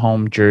away from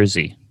home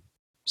jersey.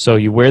 So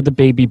you wear the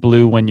baby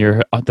blue when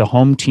you're the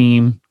home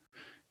team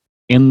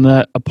in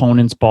the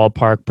opponent's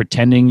ballpark,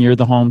 pretending you're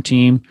the home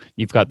team.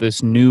 You've got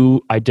this new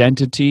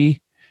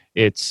identity.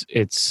 It's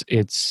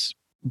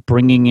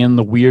bringing in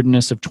the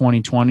weirdness of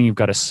 2020. You've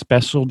got a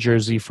special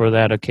jersey for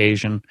that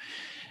occasion,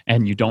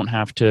 and you don't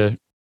have to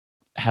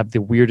have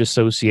the weird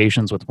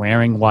associations with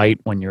wearing white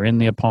when you're in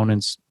the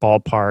opponent's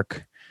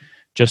ballpark.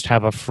 just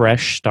have a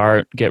fresh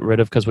start, get rid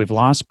of, because we've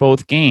lost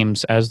both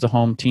games as the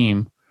home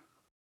team.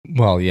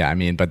 Well, yeah, I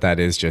mean, but that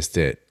is just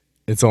it.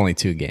 It's only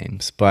 2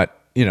 games. But,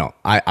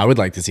 I would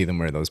like to see them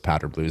wear those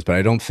powder blues, but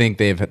I don't think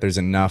there's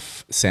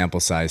enough sample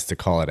size to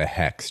call it a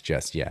hex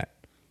just yet.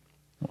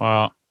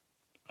 Well,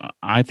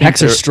 I think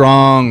Hex are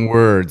strong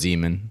words,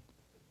 Eamon.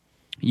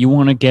 You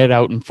want to get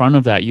out in front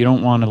of that. You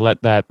don't want to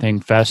let that thing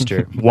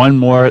fester. One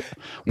more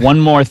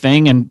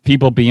thing, and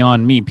people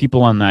beyond me,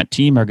 people on that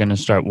team are going to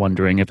start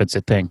wondering if it's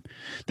a thing.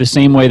 The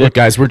same way that... Look,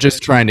 guys, we're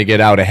just trying to get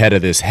out ahead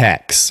of this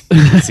hex.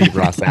 See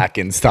Ross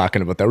Atkins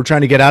talking about that. We're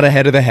trying to get out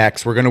ahead of the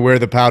hex. We're going to wear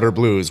the powder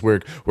blues. We're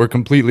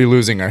completely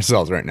losing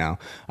ourselves right now.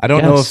 I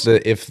don't know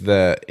if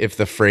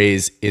the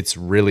phrase "it's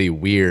really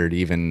weird"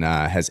 even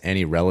has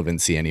any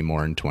relevancy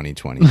anymore in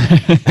 2020.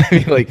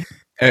 I mean,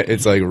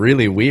 it's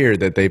really weird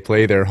that they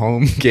play their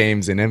home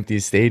games in empty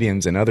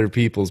stadiums in other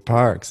people's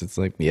parks. It's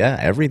yeah,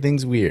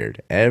 everything's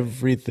weird.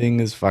 Everything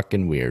is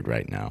fucking weird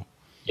right now.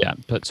 Yeah,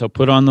 so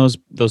put on those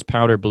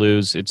powder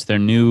blues. It's their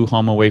new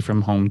home away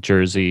from home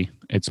jersey.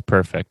 It's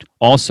perfect.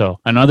 Also,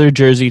 another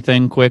jersey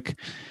thing, quick.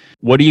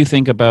 What do you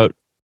think about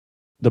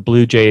the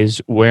Blue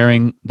Jays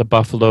wearing the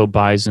Buffalo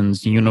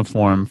Bison's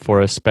uniform for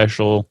a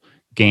special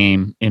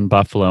game in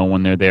Buffalo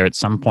when they're there at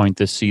some point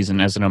this season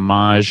as an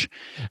homage,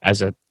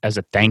 as a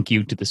thank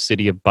you to the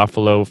city of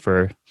Buffalo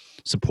for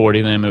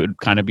supporting them? It would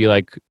kind of be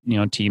like,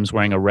 teams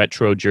wearing a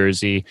retro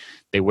jersey.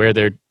 They wear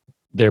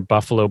their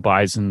Buffalo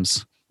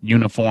Bison's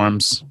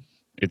uniforms.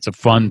 It's a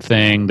fun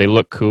thing. They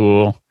look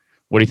cool.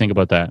 What do you think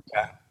about that?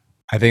 Yeah,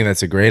 I think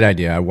that's a great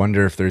idea. I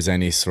wonder if there's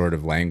any sort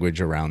of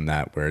language around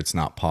that where it's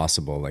not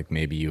possible. Like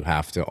maybe you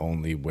have to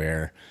only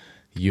wear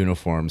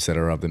uniforms that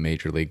are of the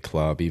major league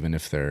club, even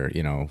if they're,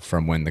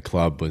 from when the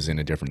club was in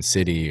a different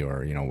city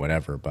or,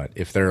 whatever. But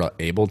if they're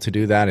able to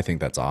do that, I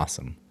think that's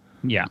awesome.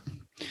 Yeah.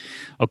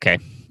 Okay.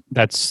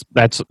 That's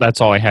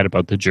all I had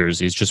about the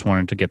jerseys. Just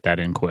wanted to get that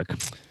in quick.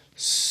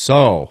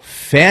 So,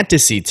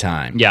 fantasy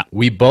time. Yeah.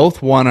 We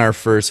both won our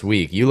first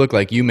week. You look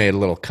like you made a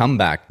little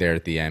comeback there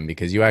at the end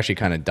because you actually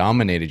kind of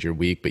dominated your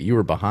week, but you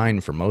were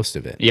behind for most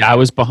of it. Yeah, I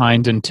was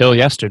behind until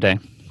yesterday.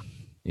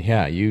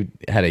 Yeah, you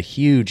had a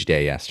huge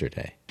day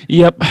yesterday.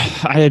 Yep,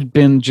 I had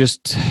been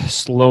just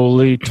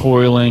slowly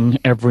toiling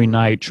every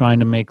night, trying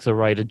to make the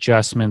right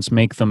adjustments,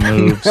 make the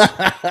moves.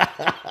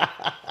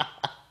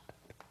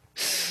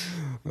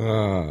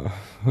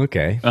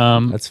 Okay,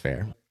 that's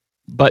fair.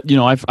 But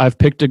I've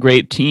picked a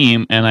great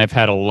team, and I've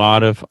had a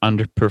lot of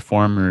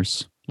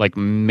underperformers, like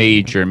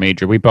major.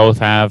 We both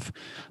have,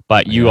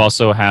 but you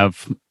also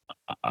have.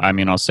 I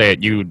mean, I'll say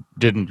it. You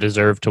didn't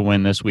deserve to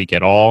win this week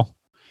at all.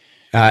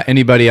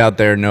 Anybody out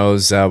there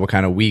knows what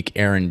kind of week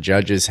Aaron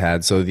Judge has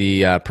had. So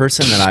the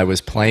person that I was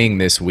playing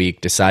this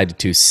week decided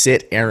to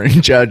sit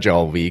Aaron Judge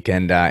all week.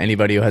 And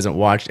anybody who hasn't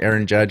watched,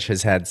 Aaron Judge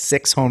has had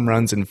 6 home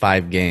runs in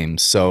 5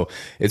 games. So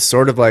it's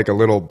sort of like a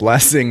little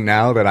blessing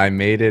now that I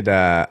made it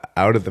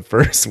out of the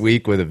first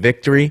week with a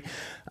victory.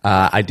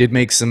 I did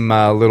make some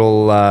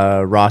little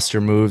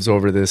roster moves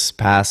over this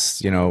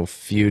past,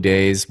 few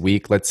days,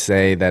 week, let's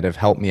say, that have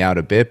helped me out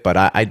a bit. But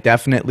I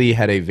definitely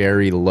had a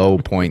very low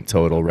point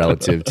total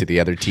relative to the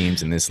other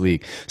teams in this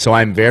league. So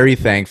I'm very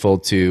thankful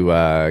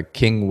to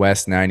King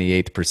West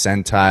 98th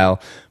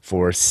percentile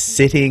for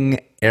sitting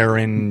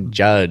Aaron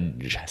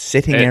Judge.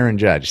 Aaron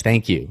Judge.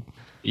 Thank you.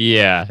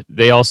 Yeah,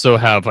 they also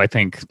have, I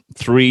think,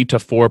 3 to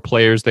 4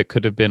 players that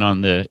could have been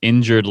on the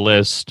injured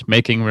list,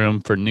 making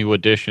room for new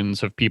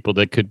additions of people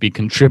that could be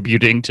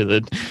contributing to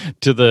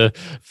the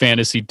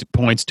fantasy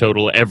points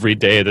total every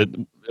day. That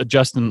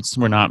adjustments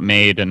were not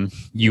made, and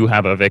you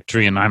have a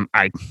victory, and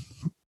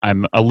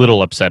I'm a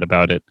little upset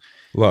about it.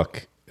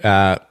 Look,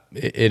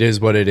 it is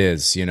what it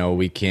is.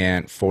 We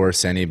can't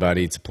force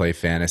anybody to play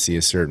fantasy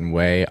a certain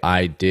way.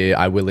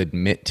 I will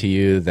admit to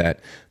you that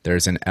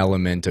there's an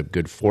element of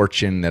good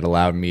fortune that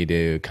allowed me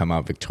to come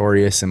out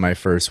victorious in my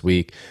first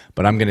week,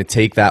 but I'm going to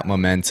take that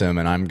momentum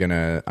and I'm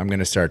going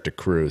to start to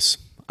cruise.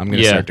 I'm going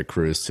to start to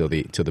cruise till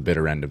the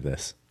bitter end of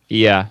this.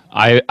 Yeah,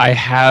 I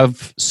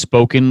have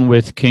spoken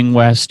with King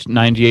West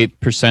 98th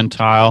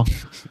percentile.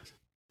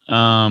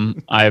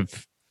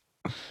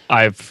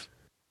 I've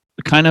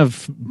kind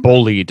of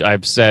bullied.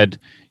 I've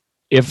said,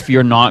 if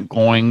you're not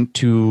going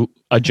to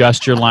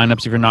adjust your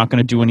lineups, if you're not going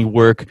to do any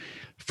work,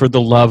 for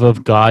the love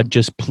of God,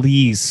 just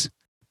please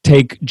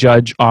take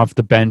Judge off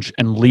the bench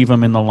and leave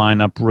him in the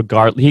lineup.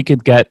 Regardless,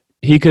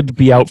 he could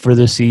be out for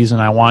the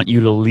season. I want you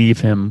to leave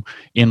him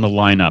in the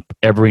lineup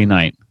every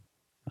night.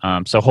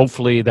 So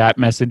hopefully that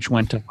message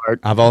went to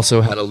heart. I've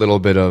also had a little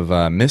bit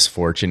of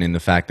misfortune in the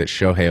fact that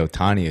Shohei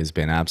Ohtani has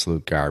been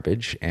absolute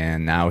garbage,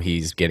 and now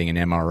he's getting an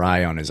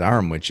MRI on his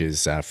arm, which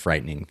is a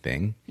frightening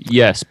thing.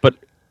 Yes, but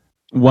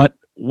what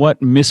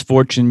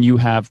misfortune you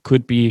have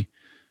could be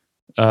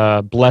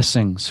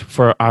blessings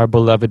for our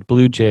beloved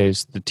Blue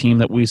Jays, the team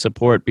that we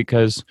support,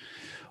 because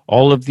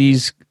all of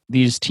these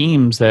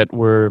teams that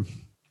were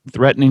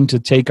threatening to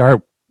take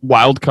our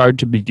wild card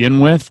to begin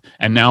with,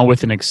 and now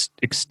with an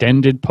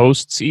extended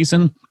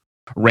postseason,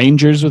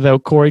 Rangers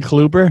without Corey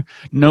Kluber,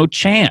 no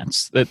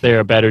chance that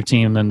they're a better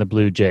team than the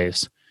Blue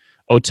Jays.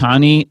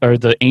 Otani or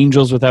the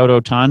Angels without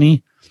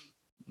Otani,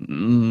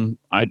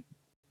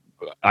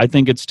 I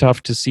think it's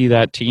tough to see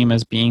that team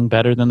as being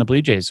better than the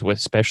Blue Jays,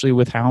 especially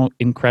with how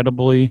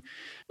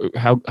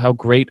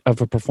great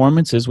of a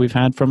performances we've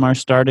had from our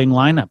starting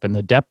lineup and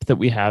the depth that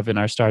we have in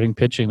our starting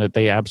pitching that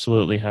they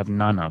absolutely have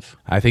none of.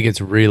 I think it's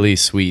really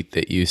sweet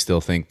that you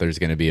still think there's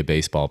going to be a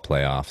baseball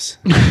playoffs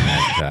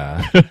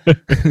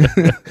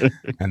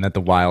and that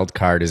the wild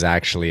card is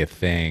actually a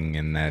thing,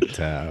 and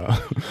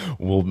that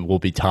we'll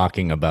be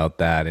talking about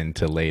that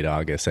into late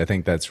August. I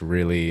think that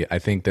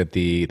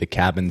the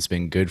cabin's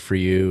been good for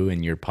you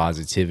and your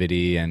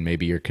positivity and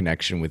maybe your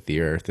connection with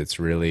the earth. It's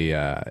really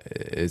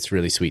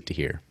sweet to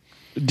hear.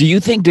 Do you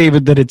think,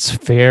 David, that it's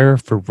fair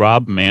for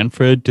Rob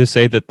Manfred to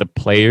say that the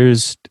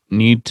players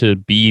need to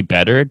be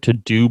better, to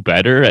do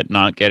better at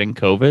not getting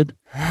COVID?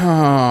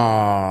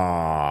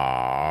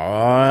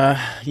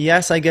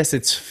 Yes, I guess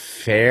it's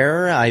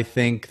fair. I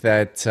think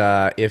that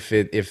if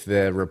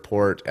the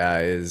report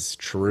is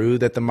true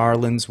that the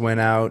Marlins went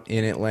out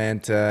in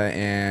Atlanta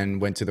and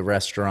went to the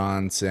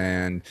restaurants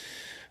and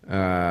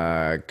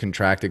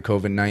contracted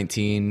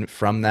COVID-19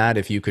 from that,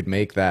 if you could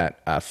make that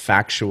a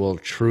factual,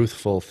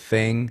 truthful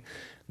thing,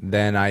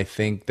 then I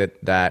think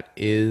that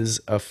is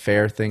a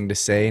fair thing to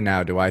say.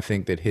 Now, do I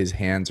think that his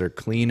hands are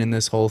clean in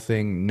this whole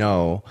thing?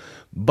 No.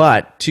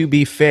 But to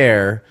be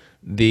fair,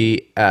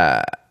 the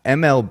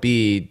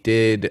MLB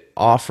did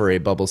offer a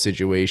bubble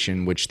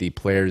situation which the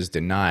players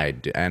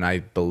denied. And I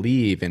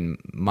believe, in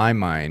my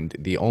mind,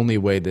 the only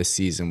way this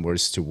season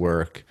was to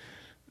work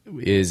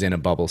is in a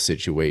bubble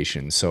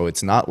situation. So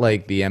it's not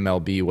like the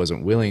MLB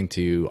wasn't willing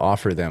to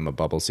offer them a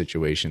bubble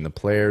situation. The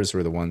players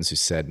were the ones who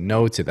said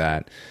no to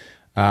that.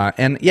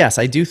 And yes,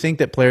 I do think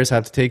that players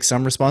have to take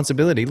some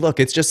responsibility. Look,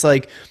 it's just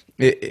like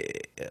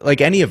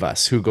any of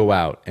us who go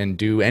out and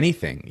do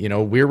anything. You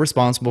know, we're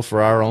responsible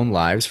for our own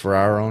lives, for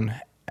our own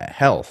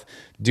health.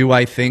 Do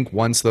I think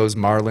once those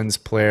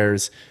Marlins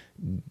players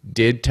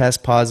did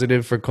test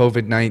positive for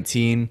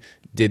COVID-19,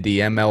 did the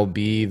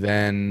MLB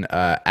then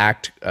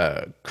act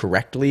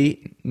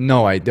correctly?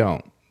 No, I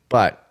don't.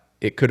 But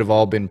it could have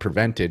all been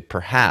prevented,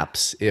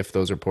 perhaps, if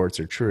those reports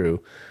are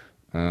true.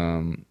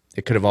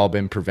 It could have all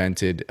been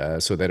prevented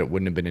so that it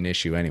wouldn't have been an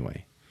issue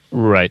anyway.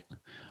 Right.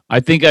 I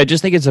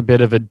just think it's a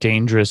bit of a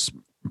dangerous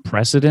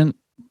precedent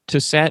to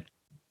set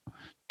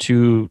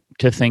to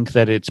think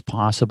that it's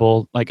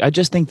possible. Like, I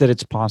just think that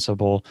it's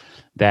possible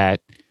that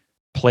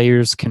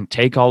players can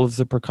take all of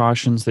the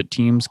precautions, that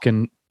teams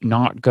can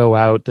not go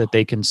out, that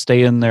they can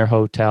stay in their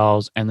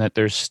hotels, and that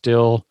there's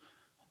still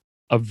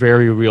a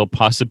very real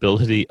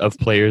possibility of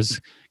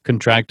players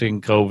contracting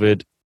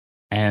COVID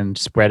and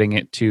spreading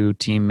it to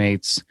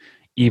teammates,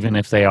 even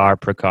if they are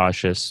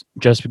precautious,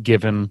 just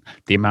given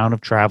the amount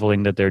of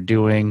traveling that they're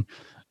doing,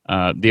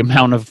 the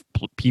amount of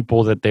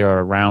people that they are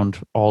around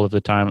all of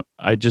the time.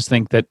 I just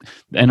think that,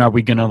 and are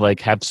we going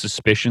to have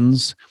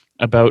suspicions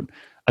about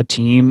a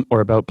team or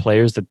about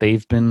players that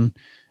they've been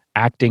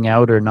acting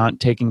out or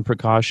not taking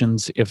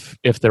precautions if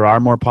there are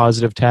more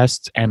positive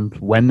tests? And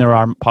when there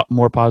are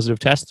more positive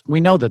tests,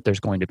 we know that there's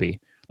going to be.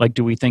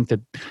 Do we think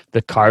that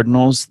the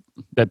Cardinals,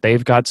 that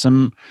they've got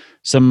some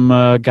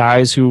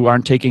guys who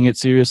aren't taking it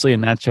seriously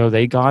and that's how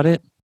they got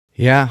it?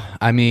 Yeah,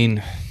 I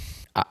mean,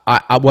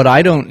 what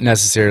I don't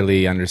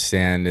necessarily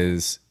understand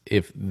is,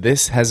 if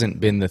this hasn't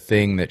been the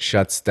thing that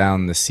shuts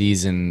down the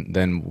season,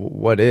 then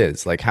what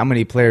is? How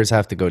many players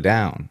have to go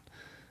down?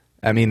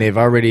 I mean, they've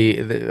already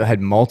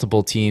had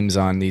multiple teams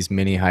on these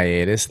mini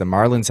hiatus. The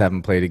Marlins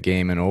haven't played a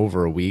game in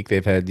over a week.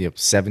 They've had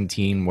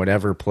 17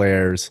 whatever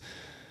players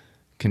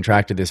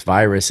contracted this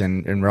virus,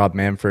 and Rob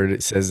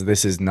Manfred says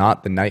this is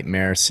not the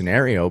nightmare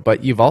scenario.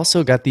 But you've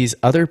also got these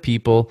other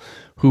people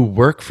who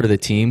work for the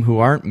team who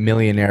aren't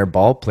millionaire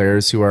ball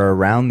players, who are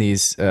around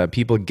these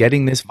people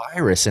getting this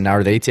virus. And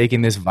are they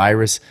taking this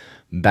virus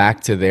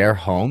back to their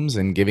homes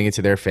and giving it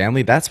to their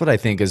family? That's what I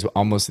think is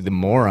almost the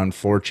more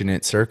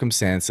unfortunate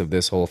circumstance of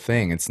this whole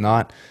thing. It's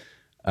not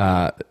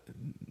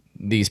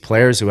these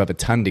players who have a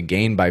ton to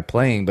gain by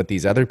playing, but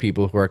these other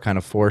people who are kind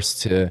of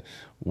forced to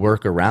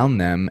work around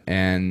them,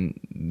 and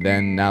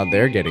then now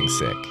they're getting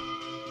sick.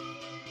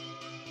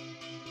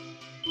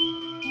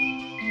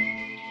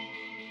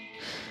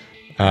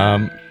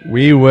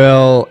 We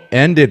will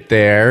end it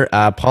there.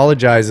 I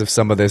apologize if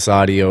some of this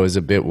audio is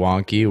a bit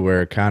wonky.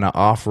 We're kind of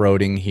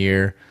off-roading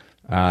here.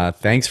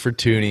 Thanks for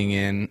tuning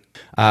in.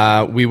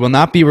 We will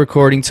not be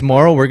recording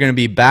tomorrow. We're going to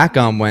be back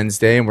on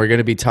Wednesday, and we're going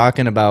to be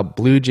talking about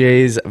Blue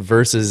Jays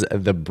versus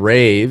the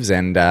Braves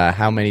and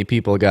how many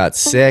people got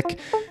sick,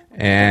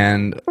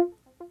 and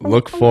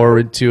look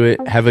forward to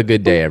it. Have a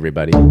good day,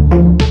 everybody.